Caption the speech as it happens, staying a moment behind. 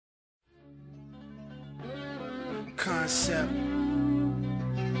Concept,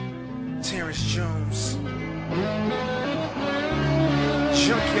 Terrence Jones,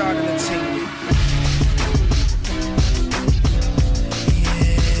 Junkyard Entertainment.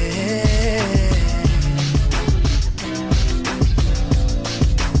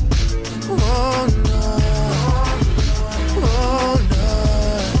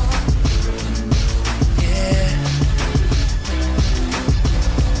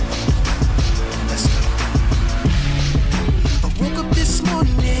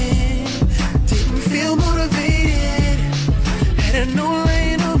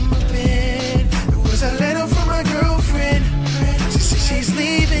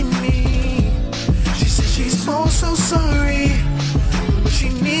 So sorry, but she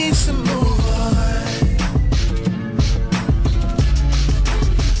needs to move on.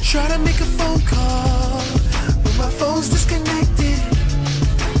 Try to make a phone call, but my phone's disconnected.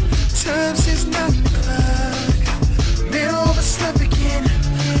 Time says 9 o'clock, man, overslept again.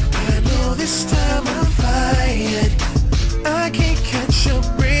 I know this time I'm fired. I can't catch a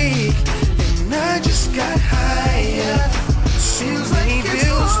break, and I just got higher. Seems like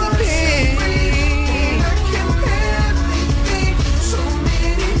bills to pay.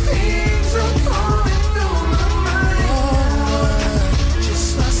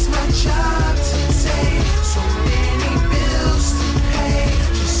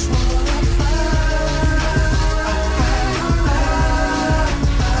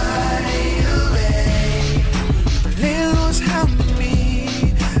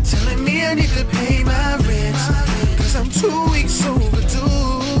 I need to pay my rent, cause I'm 2 weeks overdue.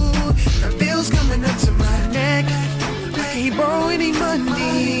 My bill's coming up to my neck. I can't borrow any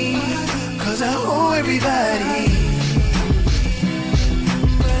money, cause I owe everybody.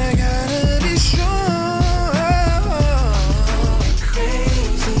 But I gotta be strong.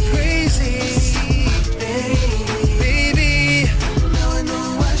 Crazy, baby. Now I know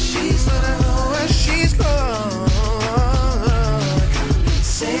why she's gone. I know why she's gone.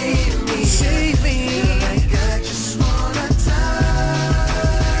 Save me, like I just wanna die.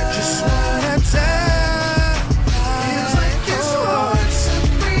 Just wanna die. Feels like it's hard to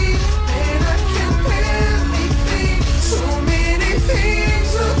breathe, and I can barely think. So many things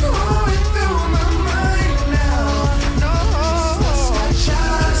are going through my mind now. No, just my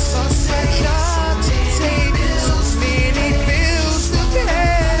job to take, so many bills to pay.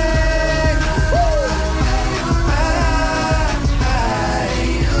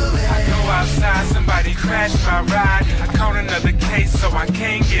 Outside, somebody crashed my ride. I caught another case, so I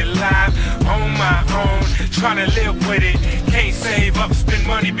can't get live on my own. Trying to live with it, can't save up, spend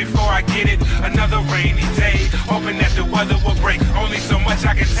money before I get it. Another rainy day, hoping that the weather will break. Only so much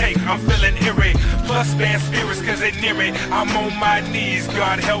I can take, I'm feeling eerie. Plus bad spirits, cause they near me. I'm on my knees,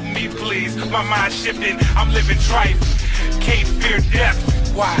 God help me please. My mind shifting, I'm living trife. Can't fear death,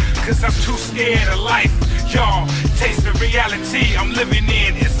 why? Cause I'm too scared of life. Y'all, taste the reality I'm living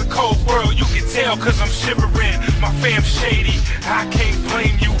in. It's a cold world, you can tell cause I'm shivering. My fam's shady, I can't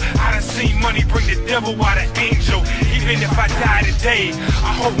blame you. I done seen money bring the devil out of angel. Even if I die today,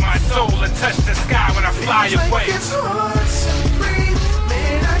 I hope my soul will touch the sky when I fly away. It's hard to breathe,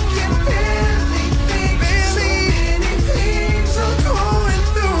 man, I can barely think. So many things are going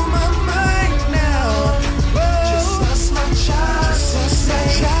through my mind now. Just lost my job, just lost my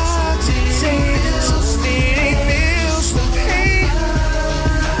job to take.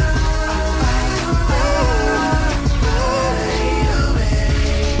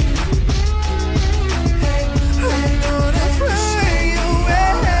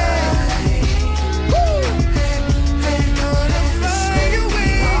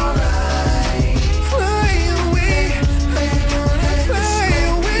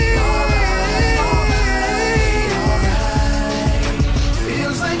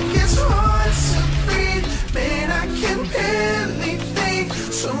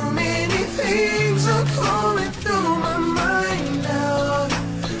 So many things are going through my mind now.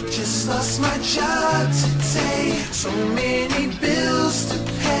 Just lost my job today. So many bills.